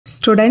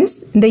Students,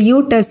 இந்த U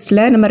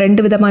testல நம்ம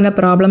ரெண்டு விதமான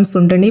problems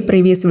உண்டுன்னு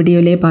previous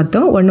videoலயே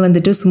பார்த்தோம். ஒன்னு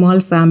வந்துட்டு small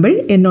sample,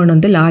 இன்னொன்னு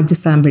வந்து large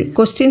sample.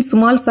 Question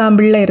small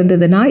sampleல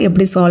இருந்ததுனா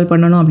எப்படி solve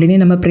பண்ணனும் அப்படினு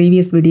நம்ம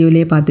previous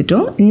videoலயே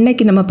பார்த்துட்டோம்.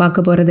 இன்னைக்கு நம்ம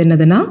பார்க்க போறது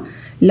என்னதுனா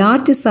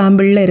large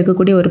sampleல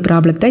இருக்கக்கூடிய ஒரு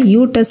ப்ராப்ளத்தை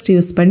U test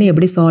யூஸ் பண்ணி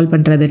எப்படி solve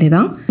பண்றதுன்னு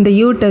தான். இந்த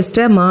U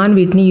testை Mann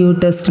Whitney U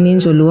test னு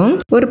சொல்லுவோம்.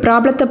 ஒரு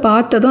ப்ராப்ளத்தை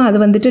பார்த்ததும் அது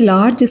வந்துட்டு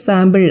large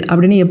sample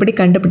அப்படினு எப்படி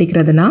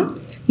கண்டுபிடிக்கிறதுனா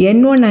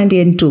n1 and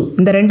n2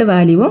 இந்த ரெண்டு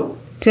வேல்யூவும்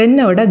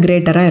 10 ஓட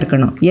கிரேட்டரா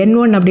இருக்கணும்.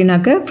 n1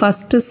 அப்படினாக்க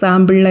ஃபர்ஸ்ட்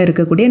சாம்பிள்ல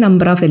இருக்கக்கூடிய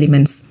நம்பர் ஆஃப்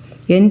எலிமெண்ட்ஸ்.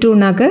 n2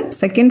 நாக்க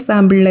செகண்ட்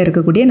சாம்பிள்ல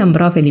இருக்கக்கூடிய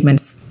நம்பர் ஆஃப்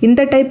எலிமெண்ட்ஸ்.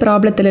 இந்த டைப்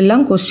ப்ராப்ளத்துல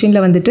எல்லாம்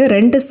क्वेश्चनல வந்துட்டு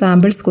ரெண்டு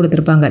சாம்பிள்ஸ்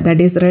கொடுத்திருப்பாங்க.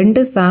 தட் இஸ்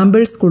ரெண்டு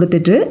சாம்பிள்ஸ்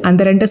கொடுத்துட்டு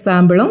அந்த ரெண்டு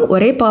சாம்பிளும்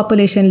ஒரே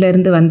பாப்புலேஷன்ல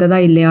இருந்து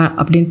வந்ததா இல்லையா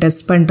அப்படினு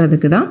டெஸ்ட்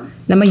பண்றதுக்கு தான்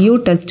நம்ம U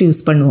டெஸ்ட்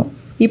யூஸ் பண்ணுவோம்.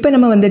 இப்போ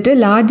நம்ம வந்துட்டு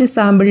லார்ஜ்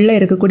சாம்பிள்ல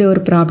இருக்கக்கூடிய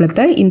ஒரு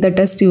ப்ராப்ளத்தை இந்த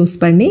டெஸ்ட் யூஸ்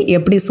பண்ணி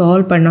எப்படி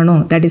சால்வ்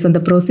பண்ணனும் தட் இஸ்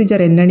அந்த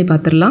ப்ரொசீஜர் என்னன்னு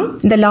பார்த்துடலாம்.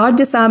 இந்த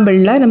லார்ஜ்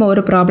சாம்பிள்ல நம்ம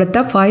ஒரு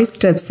ப்ராப்ளத்தை 5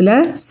 ஸ்டெப்ஸ்ல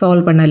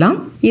சால்வ் பண்ணலாம்.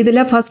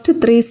 இதுல ஃபர்ஸ்ட்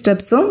 3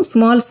 ஸ்டெப்ஸும்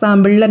ஸ்மால்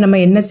சாம்பிள்ல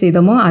நம்ம என்ன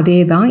செய்தோமோ அதே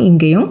தான்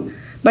இங்கேயும்.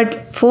 But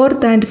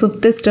 4th and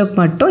 5th step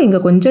மட்டும் இங்க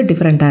கொஞ்சம்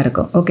டிஃபரெண்டா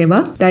இருக்கும். ஓகேவா?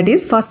 தட்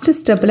இஸ் ஃபர்ஸ்ட்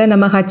ஸ்டெப்ல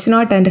நம்ம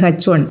h0 and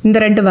h1 இந்த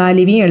ரெண்டு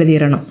வேல்யூவையும்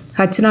எழுதிரணும்.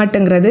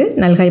 h0ங்கிறது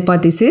null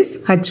hypothesis,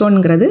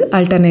 h1ங்கிறது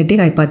alternative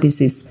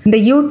hypothesis. இந்த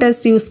U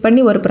test யூஸ்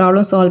பண்ணி ஒரு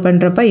ப்ராப்ளம் சால்வ்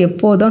பண்றப்ப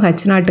எப்போதும்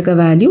h0க்கு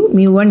value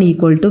mu1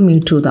 equal to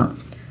mu2 தான்.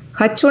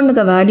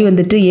 h1க்கு வேல்யூ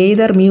வந்துட்டு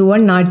either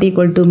mu1 not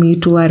equal to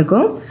mu2 ஆ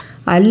இருக்கும்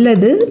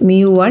அல்லது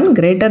mu1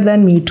 greater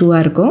than mu2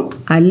 ஆ இருக்கும்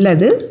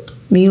அல்லது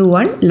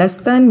mu1 less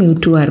than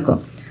mu2 ஆ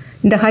இருக்கும்.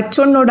 இந்த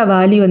h1 ஓட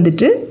வேல்யூ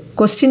வந்துட்டு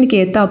क्वेश्चनக்கு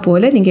ஏத்தா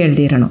போல நீங்க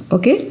எழுதிரணும்.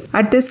 ஓகே?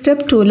 அடுத்த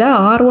ஸ்டெப் 2ல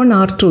r1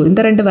 r2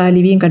 இந்த ரெண்டு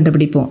வேல்யூவையும்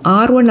கண்டுபிடிப்போம்.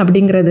 r1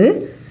 அப்படிங்கிறது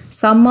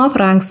sum of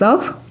ranks of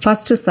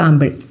first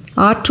sample.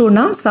 r2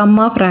 னா sum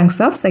of ranks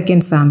of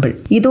second sample.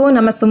 இதுவும்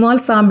நம்ம small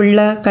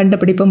sampleல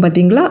கண்டுபிடிப்போம்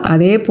பாத்தீங்களா?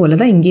 அதே போல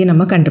தான் இங்கேயும்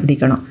நம்ம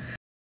கண்டுபிடிக்கணும்.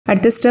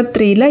 அடுத்த step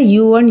 3ல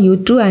u1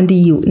 u2 and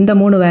u இந்த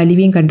மூணு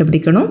வேல்யூவையும்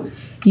கண்டுபிடிக்கணும்.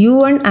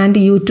 u1 and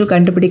u2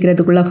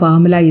 கண்டுபிடிக்கிறதுக்குள்ள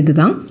ஃபார்முலா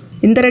இதுதான்.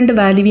 இந்த ரெண்டு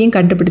வேல்யூவையும்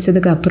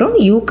கண்டுபிடிச்சதுக்கு அப்புறம்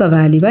u க்கு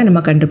வேல்யூவை நம்ம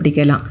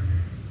கண்டுபிடிக்கலாம்.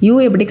 u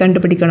எப்படி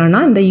கண்டுபிடிக்கணும்னா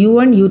இந்த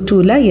u1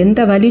 u2ல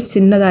எந்த வேல்யூ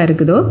சின்னதா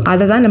இருக்குதோ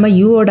அதை தான் நம்ம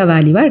u ஓட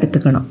வேல்யூவா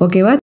எடுத்துக்கணும்.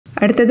 ஓகேவா?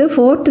 அடுத்தது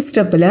 4th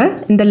ஸ்டெப்ல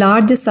இந்த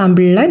லார்ஜ்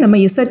சாம்பிள்ல நம்ம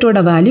z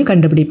ஓட வேல்யூ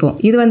கண்டுபிடிப்போம்.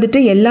 இது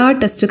வந்துட்டு எல்லா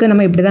டெஸ்ட்டுக்கும்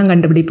நம்ம இப்படி தான்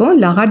கண்டுபிடிப்போம்.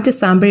 லார்ஜ்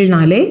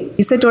சாம்பிள்னாலே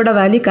z ஓட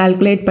வேல்யூ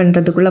கால்குலேட்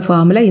பண்றதுக்குள்ள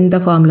ஃபார்முலா இந்த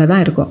ஃபார்முலா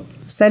தான் இருக்கும்.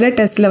 சில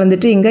டெஸ்ட்ல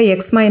வந்துட்டு இங்க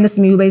x minus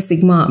mu by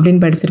sigma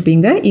அப்படின்னு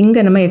படிச்சிருப்பீங்க.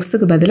 இங்க நம்ம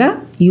xக்கு பதிலா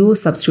u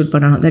சப்ஸ்டிட்யூட்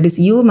பண்ணணும். That is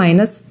u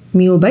minus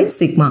mu by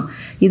sigma.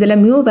 இதுல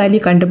mu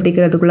வேல்யூ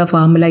கண்டுபிடிக்கிறதுக்குள்ள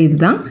ஃபார்முலா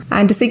இதுதான்.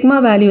 அண்ட் சிக்மா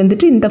வேல்யூ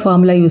வந்துட்டு இந்த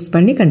ஃபார்முலா யூஸ்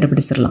பண்ணி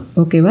கண்டுபிடிச்சிடலாம்.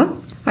 ஓகேவா?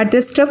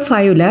 அடுத்த ஸ்டெப்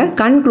 5ல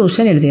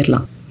கன்க்ளூஷன்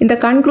எழுதிடலாம். இந்த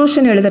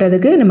கன்க்ளூஷன்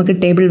எழுதுறதுக்கு நமக்கு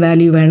டேபிள்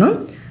வேல்யூ வேணும்.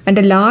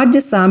 அண்ட்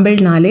லார்ஜ்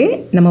சாம்பிள்னாலே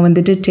நம்ம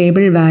வந்துட்டு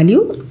டேபிள் வேல்யூ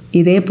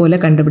இதே போல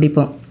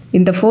கண்டுபிடிப்போம்.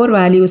 இந்த 4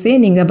 வேல்யூஸே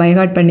நீங்க பை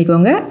ஹார்ட்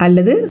பண்ணிக்கோங்க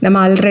அல்லது நம்ம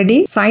ஆல்ரெடி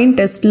சைன்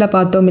டெஸ்ட்ல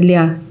பார்த்தோம்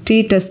இல்லையா டி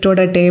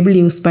டெஸ்டோட டேபிள்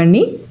யூஸ்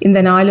பண்ணி இந்த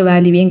 4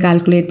 வேல்யூவையும்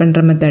கால்குலேட்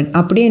பண்ற மெத்தட்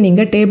அப்படியே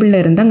நீங்க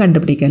டேபிள்ல இருந்தா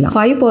கண்டுபிடிக்கலாம்.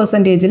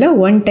 5%ல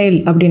 1 tail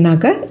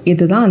அப்படினாக்க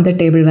இதுதான் அந்த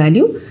டேபிள்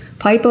வேல்யூ.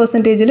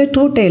 5%ல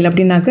 2 tail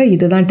அப்படினாக்க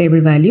இதுதான்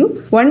டேபிள் வேல்யூ.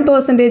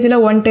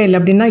 1%ல 1 tail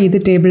அப்படினா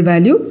இது table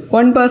value.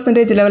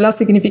 1% level of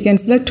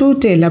சிக்னிஃபிகன்ஸ்ல 2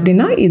 tail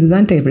அப்படினா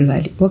இதுதான் டேபிள்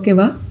வேல்யூ.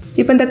 ஓகேவா?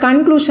 இப்போ இந்த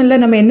கன்க்ளூஷன்ல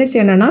நம்ம என்ன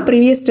செய்யணும்னா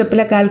ப்ரீவியஸ்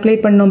ஸ்டெப்ல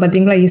கால்குலேட் பண்ணோம்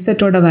பாத்தீங்களா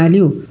z ஓட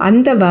வேல்யூ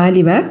அந்த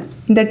வேல்யூவை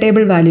இந்த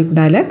டேபிள் வேல்யூ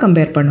கூடல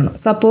கம்பேர் பண்ணணும்.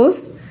 சப்போஸ்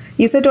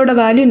z ஓட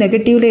வேல்யூ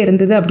நெகட்டிவ்ல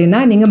இருந்தது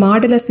அப்படினா நீங்க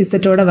மாடுலஸ்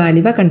z ஓட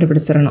வேல்யூவை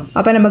கண்டுபிடிச்சிரணும்.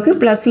 அப்ப நமக்கு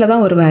பிளஸ்ல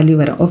தான் ஒரு வேல்யூ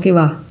வரும்.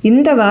 ஓகேவா?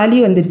 இந்த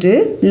வேல்யூ வந்துட்டு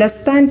லெஸ்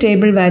than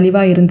டேபிள்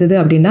வேல்யூவா இருந்தது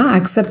அப்படினா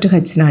அக்செப்ட்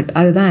h0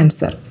 அதுதான்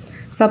ஆன்சர்.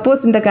 சப்போஸ்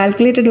இந்த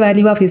கால்குலேட்டட்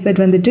வேல்யூ ஆஃப் z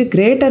வந்துட்டு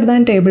greater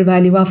than table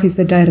value of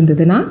z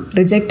இருந்ததுன்னா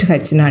ரிஜெக்ட்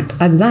h0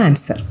 அதுதான்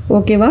ஆன்சர்.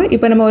 ஓகேவா?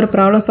 இப்போ நம்ம ஒரு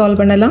ப்ராப்ளம்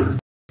சால்வ் பண்ணலாம்.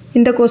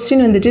 இந்த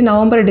கொஸ்டின் வந்துட்டு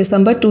நவம்பர்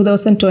டிசம்பர்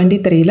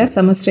 2023ல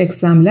செமஸ்டர்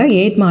எக்ஸாம்ல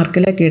 8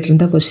 மார்க்ல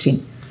கேட்டிருந்த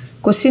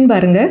கொஸ்டின்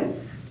பாருங்க.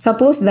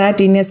 Suppose that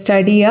in a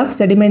study of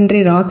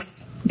sedimentary rocks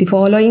the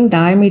following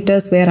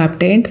diameters were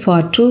obtained for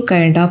two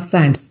kind of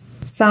sands.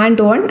 Sand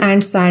 1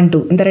 and sand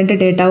 2 இந்த ரெண்டு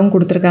டேட்டாவும்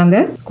கொடுத்திருக்காங்க.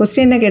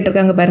 क्वेश्चन என்ன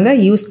கேட்டிருக்காங்க பாருங்க.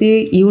 Use the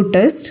U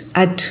test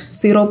at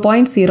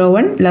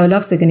 0.01 level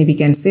of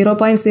significance.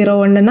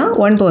 0.01 னா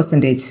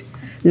 1%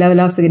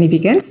 level of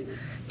significance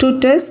to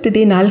test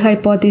the null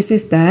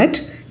hypothesis that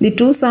the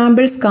two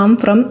samples come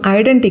from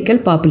identical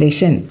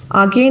population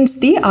against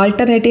the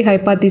alternative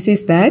hypothesis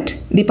that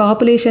the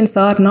populations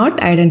are not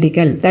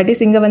identical. That is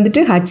இங்க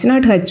வந்துட்டு h0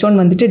 h1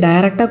 வந்துட்டு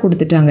டைரக்ட்டா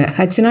கொடுத்துட்டாங்க.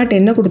 h0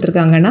 என்ன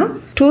கொடுத்திருக்காங்கன்னா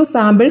two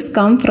samples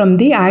come from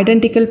the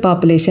identical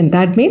population.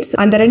 That means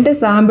அந்த ரெண்டு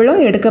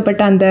சாம்பிளும்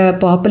எடுக்கப்பட்ட அந்த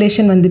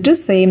population வந்துட்டு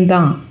சேம்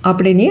தான்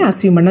அப்படினே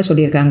அஸ்யூம் பண்ண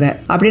சொல்லிருக்காங்க.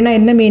 அப்படினா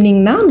என்ன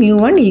மீனிங்னா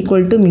mu1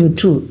 equal to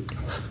mu2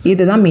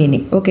 இதுதான்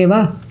மீனிங்.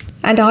 ஓகேவா?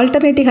 And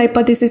alternative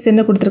hypothesis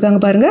என்ன கொடுத்திருக்காங்க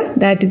பாருங்க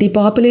that the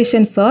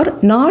populations are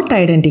not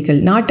identical.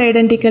 Not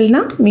identical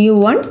னா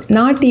mu1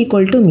 not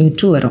equal to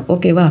mu2 வரும்.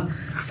 ஓகேவா?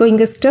 ஸோ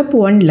இங்கே ஸ்டெப்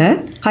 1ல்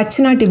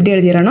h0 இப்படி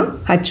எழுதிடணும்,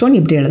 h1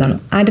 இப்படி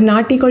எழுதணும். And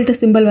not equal to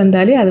simple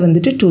வந்தாலே அது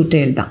வந்துட்டு டூ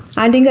டெயில் தான்.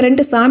 அண்ட் இங்கே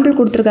 2 சாம்பிள்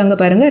கொடுத்துருக்காங்க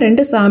பாருங்கள்.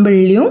 2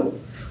 சாம்பிள்லேயும்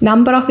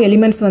நம்பர் ஆஃப்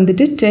எலிமெண்ட்ஸ்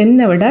வந்துட்டு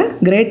 10 விட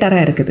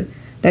கிரேட்டராக இருக்குது.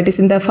 தட் இஸ்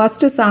இந்த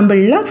ஃபஸ்ட்டு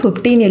சாம்பிளில்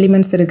 15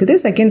 எலிமெண்ட்ஸ் இருக்குது,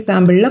 செகண்ட்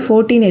சாம்பிளில்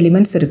 14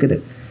 எலிமெண்ட்ஸ் இருக்குது.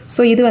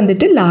 ஸோ இது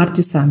வந்துட்டு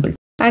லார்ஜ் சாம்பிள்.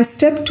 அண்ட்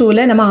ஸ்டெப்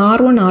 2ல் நம்ம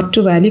R1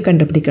 R2 வேல்யூ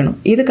கண்டுபிடிக்கணும்.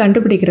 இது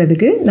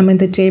கண்டுபிடிக்கிறதுக்கு நம்ம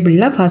இந்த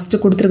டேபிளில் ஃபஸ்ட்டு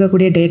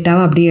கொடுத்துருக்கக்கூடிய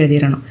டேட்டாவை அப்படியே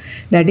எழுதிடணும்.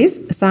 தட் இஸ்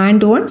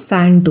sand1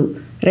 sand2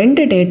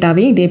 2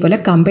 டேட்டாவையும் இதே போல்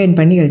கம்பைன்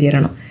பண்ணி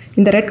எழுதிடணும்.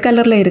 இந்த ரெட்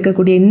கலரில்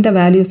இருக்கக்கூடிய இந்த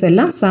வேல்யூஸ்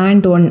எல்லாம்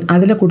sand1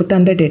 அதில் கொடுத்த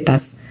அந்த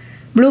டேட்டாஸ்,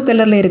 ப்ளூ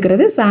கலரில்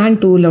இருக்கிறது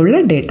sand2ல்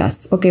உள்ள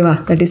டேட்டாஸ். ஓகேவா?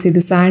 தட் இஸ்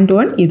இது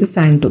sand1, இது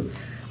sand2.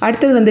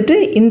 அடுத்தது வந்துட்டு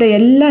இந்த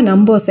எல்லா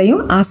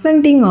நம்பர்ஸையும்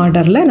அசெண்டிங்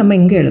ஆர்டரில் நம்ம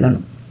இங்கே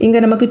எழுதணும். இங்கே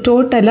நமக்கு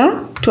டோட்டலாக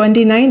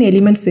 29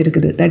 எலிமெண்ட்ஸ்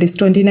இருக்குது. தட் இஸ்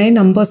 29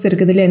 நம்பர்ஸ்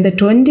இருக்குது இல்லை? இந்த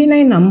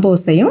 29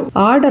 நம்பர்ஸையும்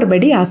ஆர்டர்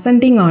படி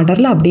அசெண்டிங்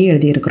ஆர்டரில் அப்படியே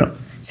எழுதியிருக்கிறோம்,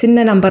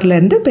 சின்ன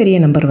நம்பர்லேருந்து பெரிய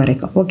நம்பர்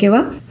வரைக்கும்.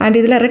 ஓகேவா? அண்ட்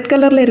இதில் ரெட்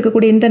கலரில்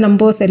இருக்கக்கூடிய இந்த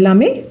நம்பர்ஸ்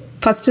எல்லாமே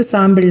ஃபஸ்ட்டு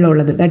சாம்பிளில்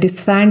உள்ளது. தட் இஸ்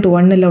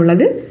sand1ல்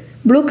உள்ளது.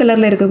 ப்ளூ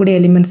கலரில் இருக்கக்கூடிய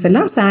எலிமெண்ட்ஸ்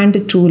எல்லாம்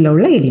sand2ல்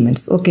உள்ள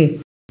எலிமெண்ட்ஸ். ஓகே,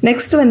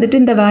 நெக்ஸ்ட் வந்துட்டு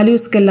இந்த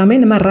வேல்யூஸ்க்கு எல்லாமே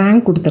நம்ம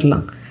ரேங்க்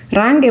கொடுத்துடலாம்.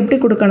 ரேங்க் எப்படி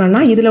கொடுக்கணும்னா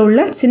இதில்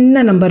உள்ள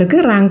சின்ன நம்பருக்கு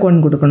ரேங்க் 1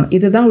 கொடுக்கணும்.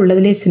 இதுதான்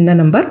உள்ளதுலேயே சின்ன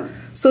நம்பர்.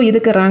 ஸோ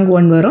இதுக்கு ரேங்க்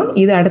 1 வரும்.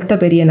 இது அடுத்த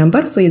பெரிய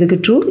நம்பர். ஸோ இதுக்கு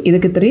 2,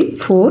 இதுக்கு 3,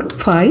 4,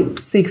 5,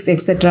 6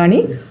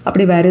 எக்ஸெட்ரானி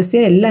அப்படி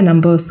வரிசையாக எல்லா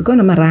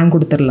நம்பர்ஸுக்கும் நம்ம ரேங்க்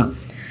கொடுத்துடலாம்.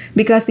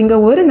 பிகாஸ்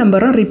இங்கே ஒரு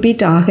நம்பரும்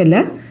ரிப்பீட்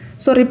ஆகலை.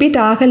 ஸோ ரிப்பீட்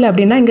ஆகலை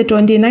அப்படின்னா இங்கே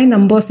 29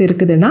 நம்பர்ஸ்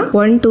இருக்குதுன்னா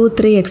 1, 2,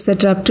 3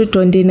 எக்ஸெட்ரா அப் டு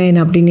 29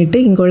 அப்படின்ட்டு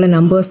இங்கே உள்ள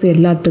நம்பர்ஸ்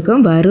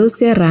எல்லாத்துக்கும்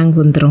வரிசையாக ரேங்க்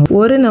வந்துடும்.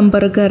 ஒரு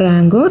நம்பருக்கு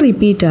ரேங்கும்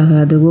ரிப்பீட்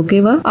ஆகாது.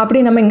 ஓகேவா? அப்படி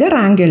நம்ம இங்கே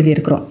ரேங்க்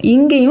எழுதியிருக்கிறோம்.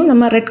 இங்கேயும்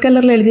நம்ம ரெட்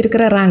கலரில்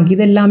எழுதியிருக்கிற ரேங்க்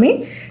இது எல்லாமே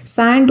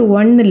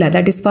sand1ல்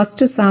தட் இஸ்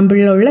ஃபஸ்ட்டு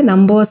சாம்பிளில் உள்ள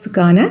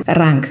நம்பர்ஸுக்கான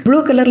ரேங்க். ப்ளூ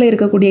கலரில்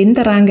இருக்கக்கூடிய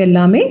இந்த ரேங்க்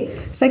எல்லாமே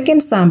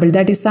செகண்ட் சாம்பிள்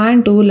தட் இஸ்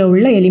sand2ல்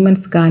உள்ள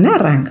எலிமெண்ட்ஸ்க்கான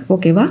ரேங்க்.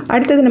 ஓகேவா?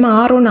 அடுத்தது நம்ம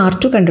R1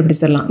 R2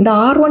 கண்டுபிடிச்சிடலாம். இந்த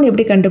R1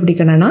 எப்படி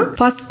கண்டுபிடிக்கணும்னா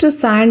ஃபஸ்ட்டு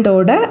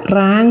சாண்டோட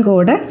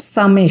ரேங்கோட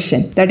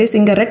சமேஷன். தட் இஸ்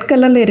இங்கே ரெட்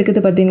கலரில்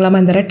இருக்குது பார்த்தீங்களா?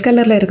 இந்த ரெட்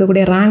கலரில்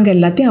இருக்கக்கூடிய ரேங்க்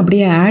எல்லாத்தையும்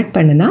அப்படியே ஆட்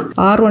பண்ணுனா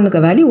R1க்கு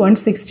வேல்யூ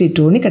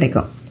 162ன்னு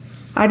கிடைக்கும்.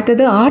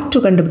 அடுத்தது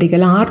R2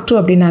 கண்டுபிடிக்கலாம். R2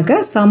 அப்படின்னாக்க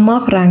some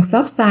of ranks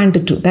of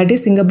sand2. That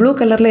is இங்கே ப்ளூ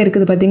கலரில்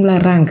இருக்குது பார்த்தீங்களா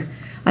ரேங்க்?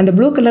 அந்த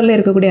ப்ளூ கலரில்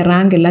இருக்கக்கூடிய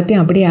ரேங்க்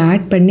எல்லாத்தையும் அப்படியே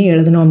ஆட் பண்ணி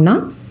எழுதினோம்னா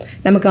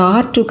நமக்கு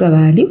R2க்கு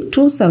வேல்யூ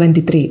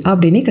 273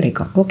 அப்படின்னு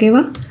கிடைக்கும்.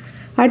 ஓகேவா?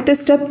 அடுத்த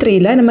ஸ்டெப்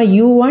 3ல் நம்ம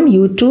U1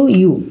 U2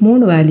 U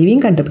 3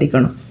 வேல்யூவையும்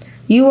கண்டுபிடிக்கணும்.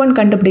 U1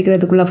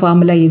 கண்டுபிடிக்கிறதுக்குள்ள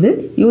ஃபார்முலா இது,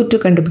 U2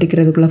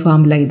 கண்டுபிடிக்கிறதுக்குள்ள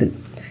ஃபார்முலா இது.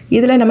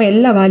 இதில் நம்ம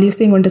எல்லா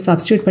வேல்யூஸையும் கொண்டு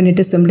சப்ஸ்டியூட்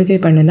பண்ணிவிட்டு சிம்பிளிஃபை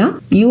பண்ணுனா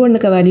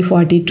U1க்கு வேல்யூ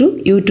 42,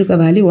 U2க்கு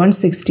வேல்யூ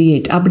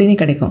 168 அப்படின்னு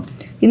கிடைக்கும்.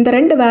 இந்த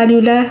ரெண்டு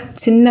வேல்யூவில்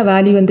சின்ன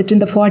வேல்யூ வந்துட்டு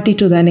இந்த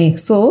 42 தானே.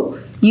 ஸோ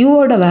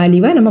யூவோட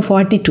வேல்யூவை நம்ம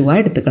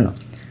 42வாக எடுத்துக்கணும்.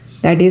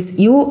 தட் இஸ்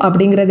U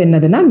அப்படிங்கிறது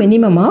என்னதுன்னா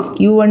minimum of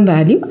U1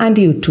 value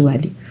and U2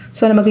 value.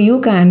 So நமக்கு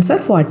Uக்கு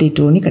ஆன்சர்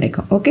 42ன்னு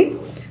கிடைக்கும். ஓகே,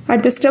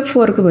 அடுத்த ஸ்டெப்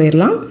 4க்கு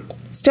போயிடலாம்.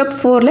 ஸ்டெப்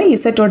 4ல்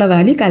இசட்டோட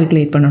வேல்யூ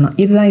கால்குலேட் பண்ணணும்.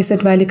 இதுதான்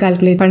இசட் வேல்யூ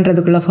கால்குலேட்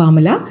பண்ணுறதுக்குள்ள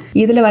ஃபார்முலா.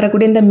 இதில்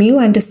வரக்கூடிய இந்த மியூ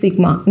அண்ட்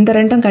சிக்மா இந்த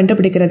ரெண்டும்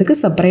கண்டுபிடிக்கிறதுக்கு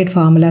செப்பரேட்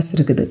ஃபார்முலாஸ்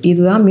இருக்குது.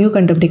 இதுதான் மியூ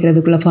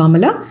கண்டுபிடிக்கிறதுக்குள்ள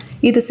ஃபார்முலா,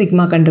 இது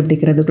சிக்மா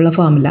கண்டுபிடிக்கிறதுக்குள்ள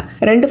ஃபார்முலா.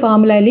 ரெண்டு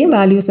ஃபார்முலாலையும்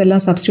வேல்யூஸ்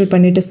எல்லாம் சப்ஸ்டியூட்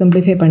பண்ணிவிட்டு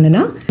சிம்பிளிஃபை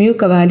பண்ணுனா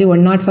மியூக்கு வேல்யூ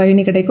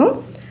 105ன்னு கிடைக்கும்,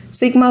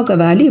 சிக்மாவுக்கு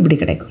வேல்யூ இப்படி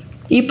கிடைக்கும்.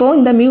 இப்போது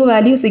இந்த mu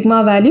value, sigma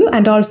value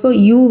and also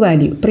you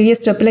value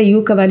previous ஸ்டெப்பில்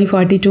யூக்கு வேல்யூ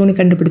 42ன்னு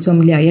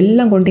கண்டுபிடிச்சோம் இல்லையா?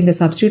 எல்லாம் கொண்டு இங்கே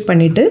சப்ஸ்டியூட்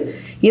பண்ணிவிட்டு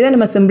இதை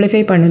நம்ம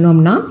சிம்பிளிஃபை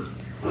பண்ணணும்னா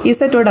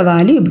இசட்டோட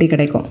வேல்யூ இப்படி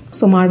கிடைக்கும்.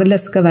 ஸோ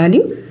மாடுலஸ்க்கு வேல்யூ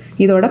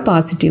இதோட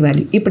பாசிட்டிவ்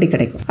வேல்யூ இப்படி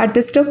கிடைக்கும்.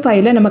 அடுத்த ஸ்டெப்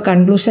 5ல் நம்ம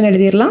கன்க்ளூஷன்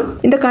எழுதிடலாம்.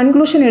 இந்த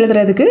கன்க்ளூஷன்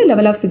எழுதுறதுக்கு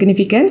level of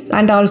significance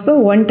and also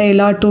 1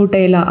 டெய்லா 2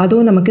 டெய்லா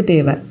அதுவும் நமக்கு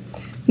தேவை.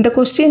 இந்த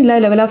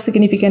கொஸ்டினில் லெவல் ஆஃப்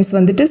சிக்னிஃபிகன்ஸ்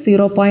வந்துட்டு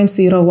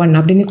 0.01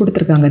 அப்படின்னு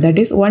கொடுத்துருக்காங்க. That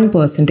is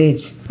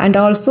 1%. அண்ட்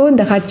ஆல்சோ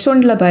இந்த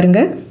H1ல்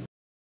பாருங்கள்,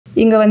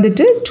 இங்கே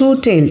வந்துட்டு 2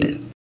 டெய்ல்டு.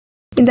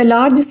 இந்த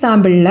லார்ஜ்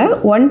சாம்பிளில்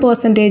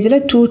 1%ல்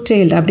 2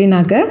 டெய்ல்டு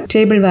அப்படின்னாக்க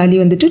டேபிள் வேல்யூ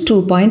வந்துட்டு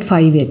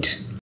 2.58.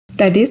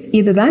 தட் இஸ்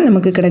இதுதான்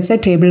நமக்கு கிடைச்ச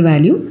டேபிள்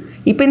வேல்யூ.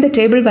 இப்போ இந்த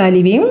டேபிள்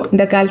வேல்யூவையும்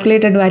இந்த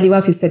கால்குலேட்டட் வேல்யூ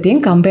ஆஃப்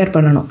இசட்டையும் கம்பேர்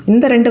பண்ணணும்.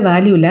 இந்த ரெண்டு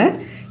வேல்யூவில்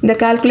இந்த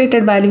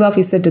கால்குலேட்டட் வேல்யூ ஆஃப்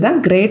இசட் தான்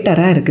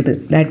கிரேட்டராக இருக்குது.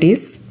 தட்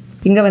இஸ்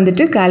இங்கே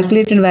வந்துட்டு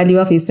calculated value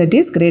of Z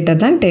is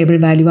greater than table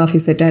value of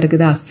இசட்டாக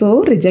இருக்குதா? So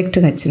reject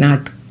H0.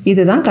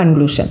 இதுதான்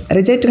கன்க்ளூஷன்.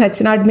 ரிஜெக்ட்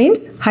H0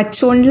 மீன்ஸ்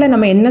H1ல்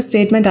நம்ம என்ன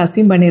ஸ்டேட்மெண்ட்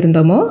அசியூம்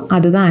பண்ணியிருந்தோமோ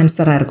அதுதான்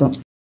ஆன்சராக இருக்கும்.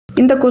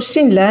 இந்த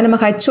கொஸ்டினில் நம்ம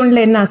H1ல்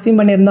என்ன அசியூம்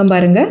பண்ணியிருந்தோம்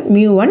பாருங்கள்,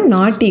 μ1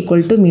 நாட்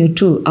ஈக்குவல் டு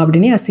μ2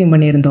 அப்படின்னு அசியூம்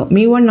பண்ணியிருந்தோம்.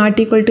 μ1 நாட்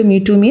ஈக்குவல் டு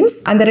μ2 மீன்ஸ்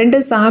அந்த ரெண்டு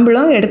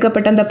சாம்பிளும்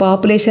எடுக்கப்பட்ட அந்த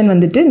பாப்புலேஷன்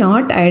வந்துட்டு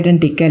நாட்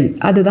ஐடென்டிக்கல்,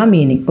 அதுதான்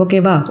மீனிங்.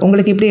 ஓகேவா?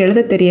 உங்களுக்கு இப்படி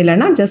எழுத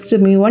தெரியலைன்னா ஜஸ்ட்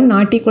μ1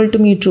 நாட் ஈக்குவல்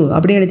டு μ2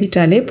 அப்படி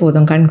எழுதிட்டாலே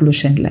போதும்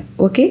கன்க்ளூஷனில்.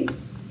 ஓகே,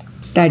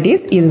 தட்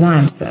இஸ் இதுதான்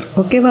ஆன்சர்.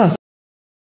 ஓகேவா?